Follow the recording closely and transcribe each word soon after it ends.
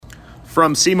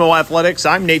From SEMO Athletics,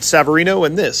 I'm Nate Savarino,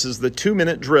 and this is the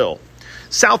 2-Minute Drill.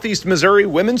 Southeast Missouri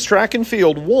Women's Track and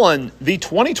Field won the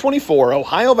 2024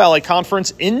 Ohio Valley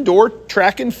Conference Indoor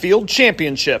Track and Field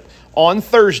Championship on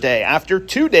Thursday after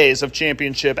 2 days of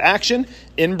championship action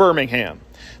in Birmingham.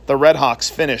 The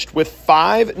Redhawks finished with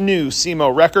 5 new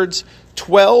SEMO records,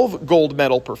 12 gold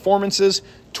medal performances,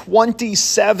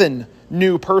 27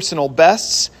 new personal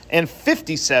bests, and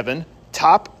 57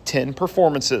 top 10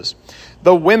 performances.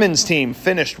 The women's team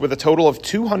finished with a total of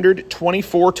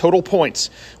 224 total points,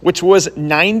 which was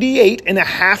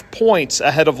 98.5 points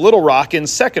ahead of Little Rock in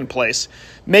second place,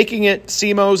 making it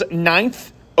SEMO's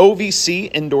 9th OVC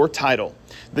indoor title.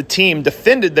 The team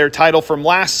defended their title from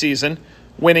last season,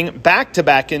 winning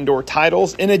back-to-back indoor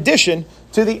titles in addition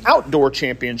to the outdoor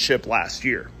championship last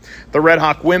year. The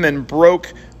Redhawk women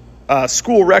broke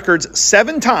school records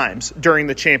 7 times during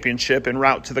the championship en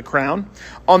route to the crown.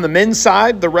 On the men's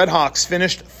side, the Redhawks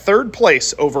finished 3rd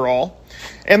place overall,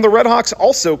 and the Redhawks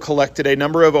also collected a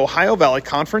number of Ohio Valley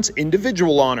Conference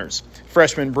individual honors.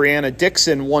 Freshman Brianna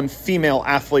Dixon won Female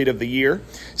Athlete of the Year.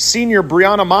 Senior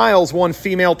Brianna Miles won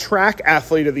Female Track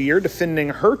Athlete of the Year, defending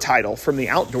her title from the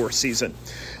outdoor season.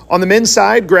 On the men's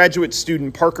side, graduate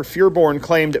student Parker Fearborn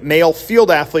claimed Male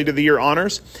Field Athlete of the Year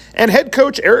honors, and head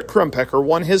coach Eric Krumpecker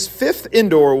won his 5th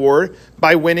indoor award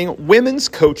by winning Women's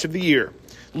Coach of the Year.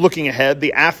 Looking ahead,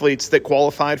 the athletes that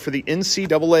qualified for the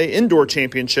NCAA Indoor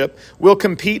Championship will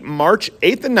compete March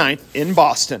 8th and 9th in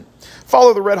Boston.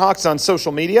 Follow the Redhawks on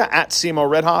social media at SEMO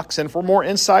Redhawks, and for more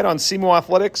insight on SEMO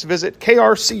Athletics, visit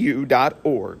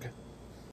krcu.org.